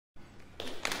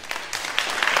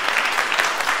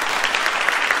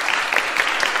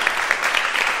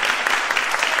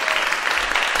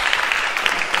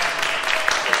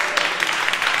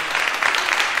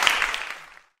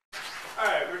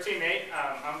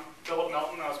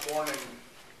was born in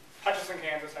Hutchinson,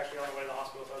 Kansas, actually on the way to the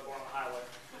hospital, so I was born on the highway.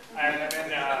 And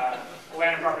then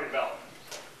land and property development.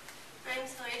 I'm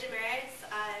Nicole YOUNGBLOOD.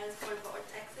 I was born in Fort Worth,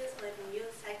 Texas. I live in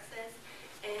Euless, Texas,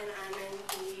 and I'm in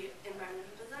the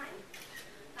environmental design.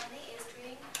 My name is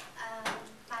Julian.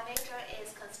 My major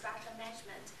is construction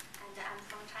management, and I'm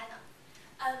from China.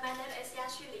 My name is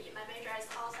Li. My major is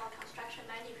also construction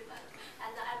management,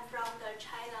 and I'm from the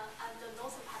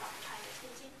northern part of China,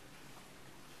 Tianjin.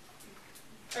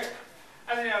 Great.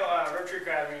 As you know, RIVERTREE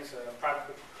Academy is a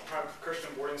private Christian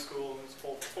boarding school. It's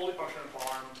a fully functioning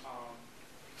farm.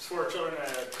 It's for children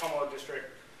in the Como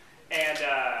district. And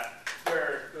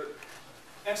the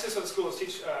emphasis of the school is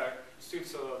teach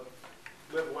students to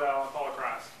live well and follow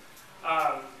Christ.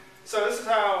 So this is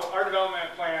how our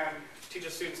development plan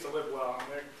teaches students to live well.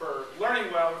 And for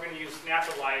learning well, we're going to use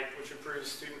natural light, which improves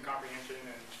student comprehension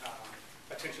and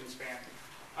attention span.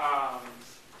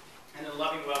 And then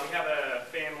loving well, we have a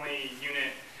family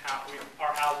unit.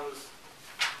 Our houses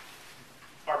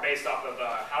are based off of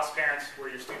house parents, where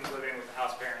your students live in with the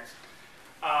house parents.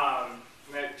 And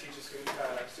that teaches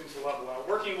students to love well.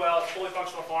 Working well, fully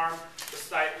functional farm. The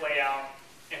site layout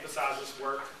emphasizes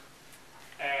work.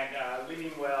 And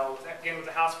leading well, again with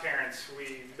the house parents,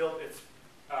 we built it.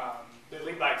 They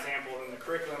lead by example, and the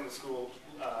curriculum of the school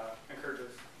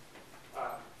encourages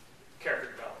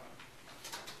character development.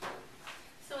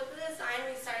 So with the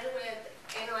design, we started with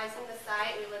analyzing the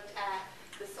site. We looked at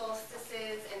the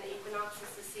solstices and the equinoxes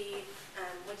to see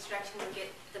which direction would get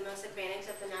the most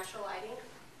advantage of the natural lighting.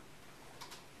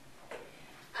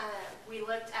 We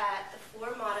looked at the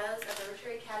 4 mottos of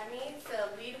RIVERTREE Academy. So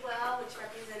lead well, which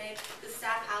represented the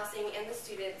staff housing and the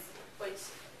students, which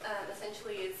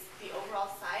essentially is the overall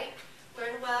site.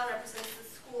 Learn well represents the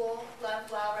school.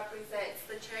 Love well represents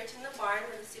the church and the barn,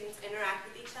 where the students interact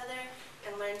with each other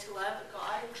and learn to love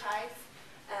God and Christ.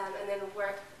 And then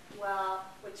work well,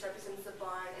 which represents the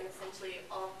barn, and essentially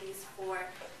all of these 4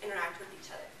 interact with each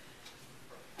other.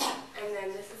 And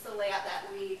then this is the layout that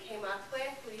we came up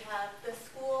with. We have the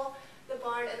school, the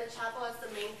barn, and the chapel as the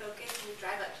main focus. When you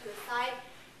drive up to the site,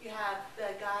 you have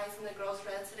the guys' and the girls'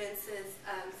 residences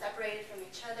separated from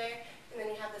each other, and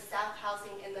then you have the staff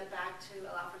housing in the back to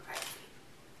allow for privacy.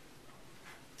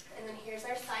 And then here's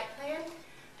our site plan.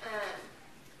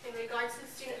 In regards to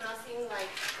student housing, like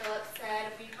Philip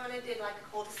said, we kind of did like a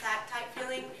cul-de-sac type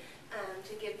feeling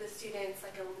to give the students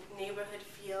like a neighborhood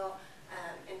feel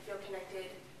and feel connected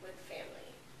with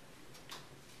family.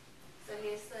 So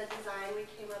here's the design we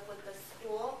came up with the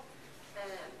school.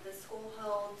 The school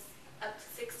holds up to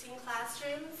 16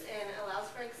 classrooms and allows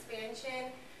for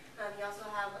expansion. You also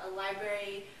have a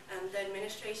library. The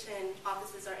administration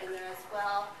offices are in there as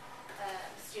well.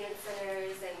 Student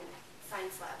centers and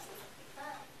science labs and stuff like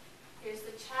that. Here's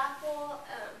the chapel.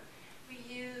 We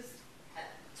used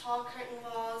tall curtain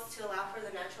walls to allow for the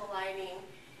natural lighting.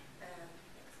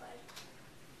 Next slide.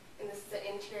 And this is the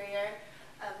interior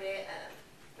of it.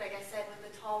 Like I said, with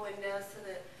the tall windows, so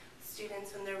the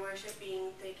students, when they're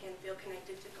worshiping, they can feel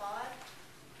connected to God.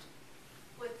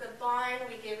 With the barn,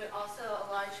 we gave it also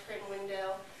a large curtain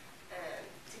window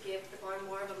to give the barn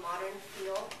more of a modern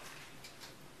feel.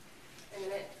 And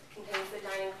then it contains the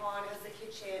dining hall and has the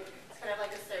kitchen. It's kind of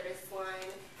like a service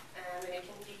line, and it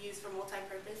can be used for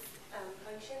multi-purpose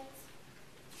functions.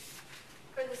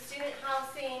 For the student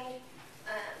housing,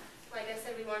 like I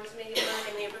said, we wanted to make it more like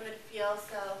a neighborhood feel,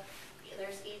 so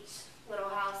there's each little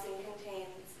housing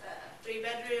contains 3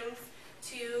 bedrooms,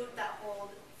 2 that hold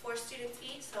 4 students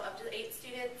each, so up to 8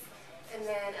 students, and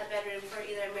then a bedroom for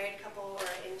either a married couple or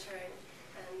an intern.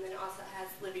 And then it also has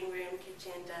living room,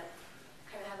 kitchen to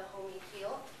kind of have a homey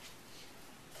feel.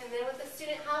 And then with the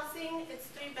student housing, it's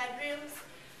 3 bedrooms.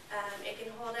 It can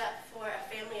hold up for a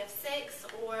family of 6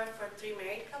 or for 3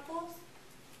 married couples.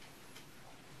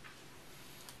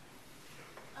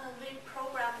 We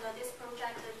programmed this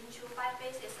project into 5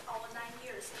 phases over 9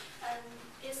 years.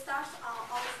 It starts on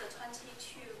August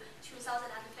 22,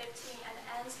 2015 and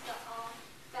ends on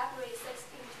February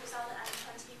 16,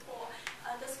 2024.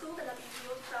 The school going to be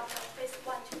built from phase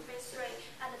 1 to phase 3,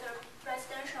 and the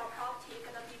residential property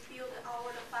going to be built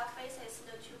over the 5 phases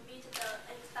to meet the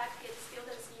expected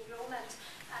students' enrollment.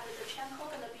 And the chapel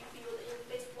going to be built in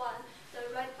phase 1. The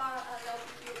red barn will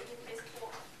be built in phase 4.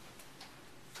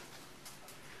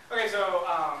 Okay, so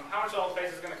how much all the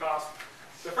phase is going to cost?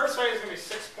 The first phase is going to be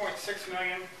 $6.6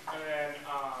 million, and then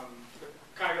it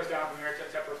kind of goes down from there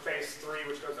except for phase 3,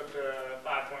 which goes up to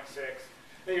 5.6.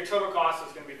 Then your total cost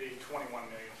is going to be the $21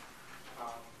 million.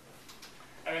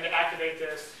 And then to activate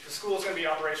this, the school is going to be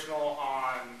operational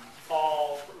on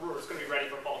fall. It's going to be ready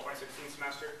for fall 2016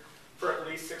 semester for at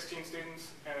least 16 students,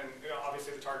 and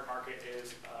obviously the target target market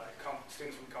is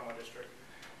students from Como District.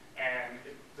 And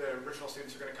the original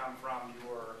students are going to come from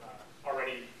your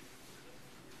already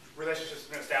relationships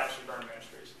have been established with Burn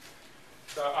Ministries.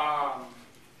 So,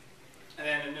 and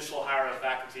then initial hire of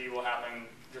faculty will happen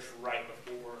just right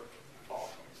before fall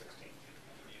 2016.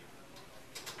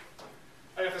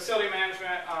 And facility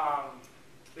management,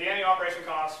 the annual operation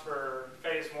cost for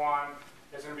phase 1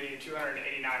 is going to be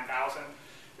 $289,000,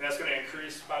 and that's going to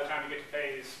increase by the time you get to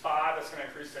phase 5. That's going to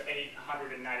increase to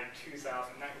 $892,000.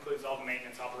 That includes all the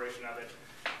maintenance operation of it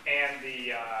and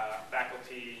the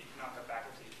faculty, not the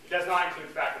faculty. It does not include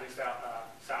faculty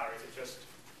salaries. It's just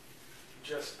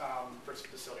for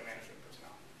facility management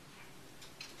personnel.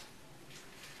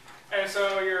 And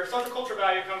so your social culture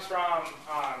value comes from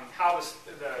how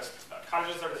the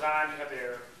cottages are designed. You have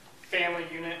their family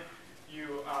unit,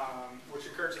 which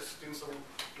encourages students to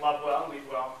love well and lead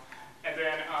well. And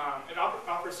then it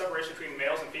offers separation between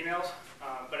males and females,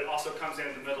 but it also comes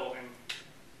in the middle and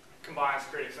combines to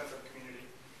create a sense of community.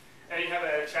 And you have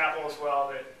a chapel as well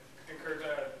that encourages,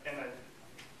 and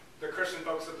the Christian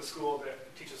focus of the school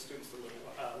that teaches students to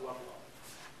love well.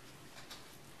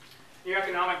 Your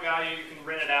economic value, you can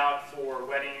rent it out for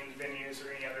wedding venues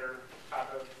or any other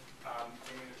type of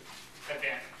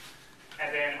event.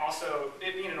 And then also,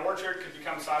 it being an orchard could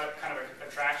become kind of an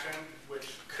attraction,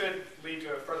 which could lead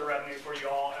to further revenue for you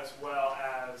all, as well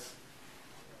as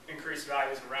increased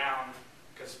values around,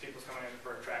 because people's coming in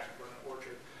for attraction for an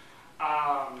orchard.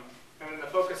 And then the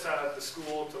focus of the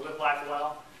school to live life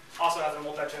well also has a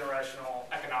multi-generational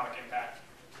economic impact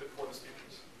for the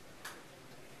students.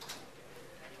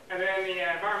 And then the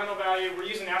environmental value, we're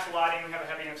using natural lighting. We have a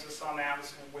heavy emphasis on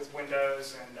that with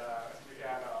windows, and we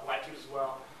have light tubes as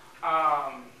well,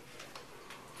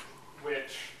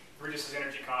 which reduces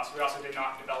energy costs. We also did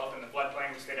not develop in the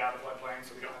floodplain. We stayed out of the floodplain,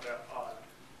 so we don't have to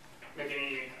make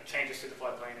any changes to the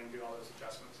floodplain and do all those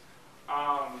adjustments.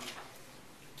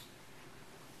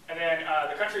 And then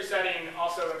the country setting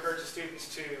also encourages students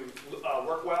to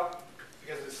work well,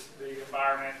 because it's the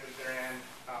environment that they're in.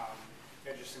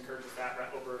 It just encourages that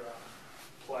right over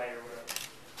play or whatever.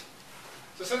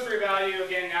 So sensory value,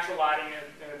 again, natural lighting.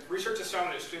 Research has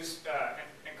shown that students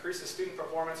increases student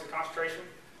performance and concentration.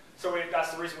 So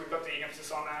that's the reason we put the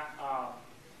emphasis on that.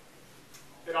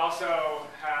 It also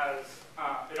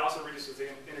reduces the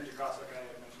energy costs, like I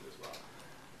had mentioned as well.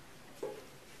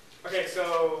 Okay,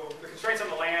 so the constraints on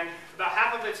the land, about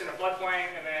half of it's in a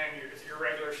floodplain, and then your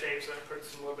irregular shapes, so it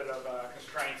puts a little bit of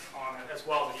constraints on it, as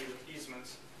well as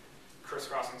easements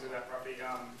crisscrossing through that property.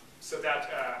 So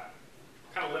that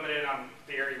kind of limited on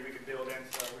the area we could build in,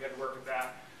 so we had to work with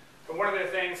that. But one of the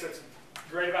things that's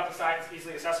great about the site, it's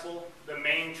easily accessible. The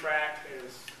main track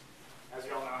is, as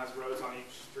you all know, has roads on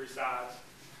each 3 sides.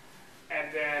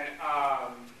 And then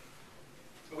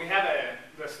we have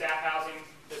the staff housing.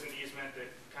 There's an easement that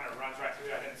kind of runs right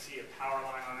through it. I didn't see a power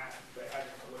line on that, but I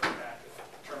just looked at that to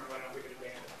determine whether or not we could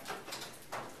abandon it.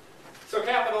 So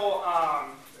capital,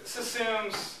 this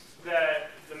assumes that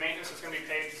the maintenance is going to be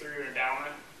paid through an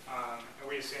endowment, and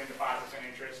we assumed a 5%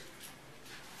 interest.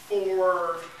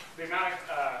 For the amount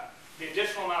of, the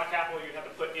additional amount of capital you have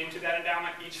to put into that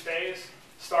endowment each phase,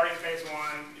 starting phase 1,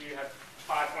 you have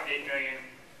 5.8 million.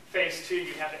 Phase 2,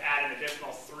 you have to add an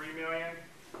additional 3 million.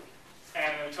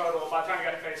 And the total, by the time you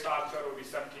got to phase 5, the total would be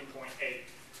 17.8.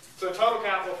 So the total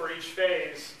capital for each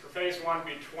phase, for phase 1 would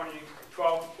be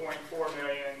 12.4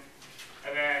 million.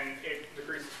 And then it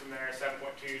decreases from there,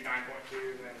 7.2, 9.2,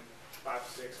 and then 5,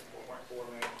 6, and 4.4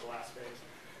 million for the last phase.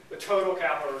 The total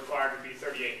capital required would be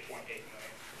 38.8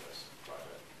 million for this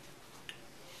project,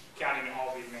 counting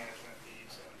all the management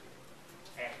fees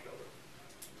and building.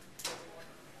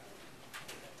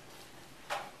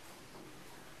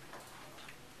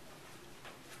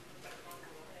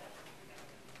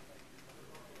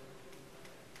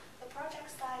 The project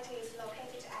site is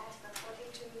located at the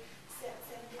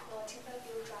 4274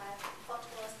 Timberview Drive, Fort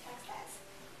Worth, Texas.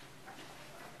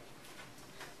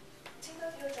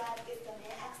 Timberview Drive is the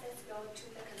main access road to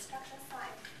the construction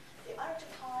site. The origin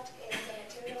part is the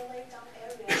material laydown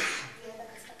area near the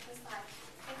construction site.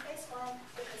 In phase 1,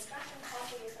 the construction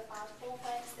cost is about 4.7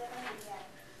 million.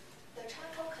 The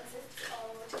chapel consists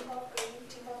of timber frame,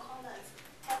 timber columns,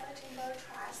 heavy timber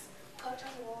truss,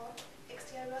 curtain wall,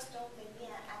 exterior stone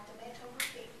veneer, and metal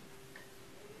roofing.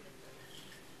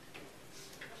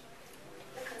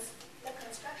 The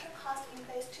construction cost in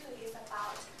phase 2 is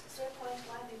about 3.1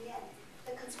 million.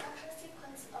 The construction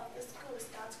sequence of the school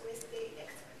starts with the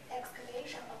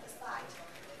excavation of the site,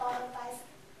 followed by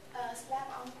slab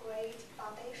on grade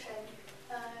foundation,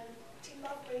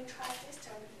 timber frame truss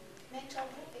system, metal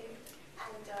roofing,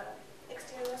 and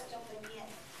exterior stone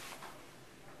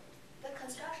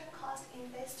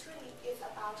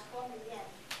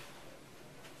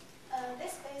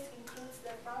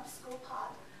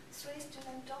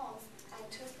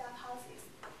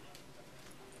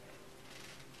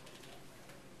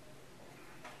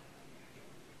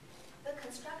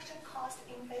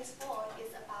phase 4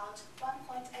 is about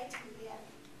 1.8 million.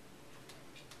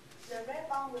 The red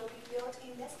barn will be built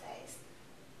in this phase.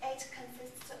 It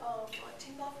consists of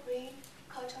timber-free,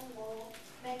 curtain wall,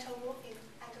 metal roofing,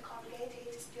 and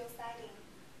corrugated steel siding.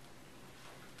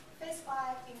 Phase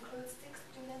 5 includes 6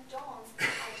 student dorms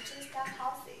and 2 staff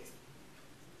houses.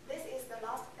 This is the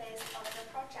last phase of the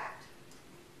project.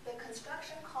 The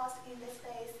construction cost in this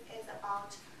phase is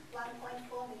about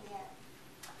 1.4 million.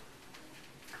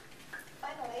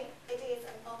 Finally, it is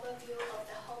an overview of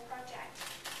the whole project.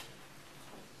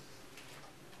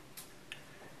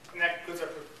 And that concludes our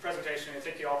presentation.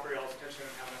 Thank you all for your attention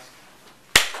and having us.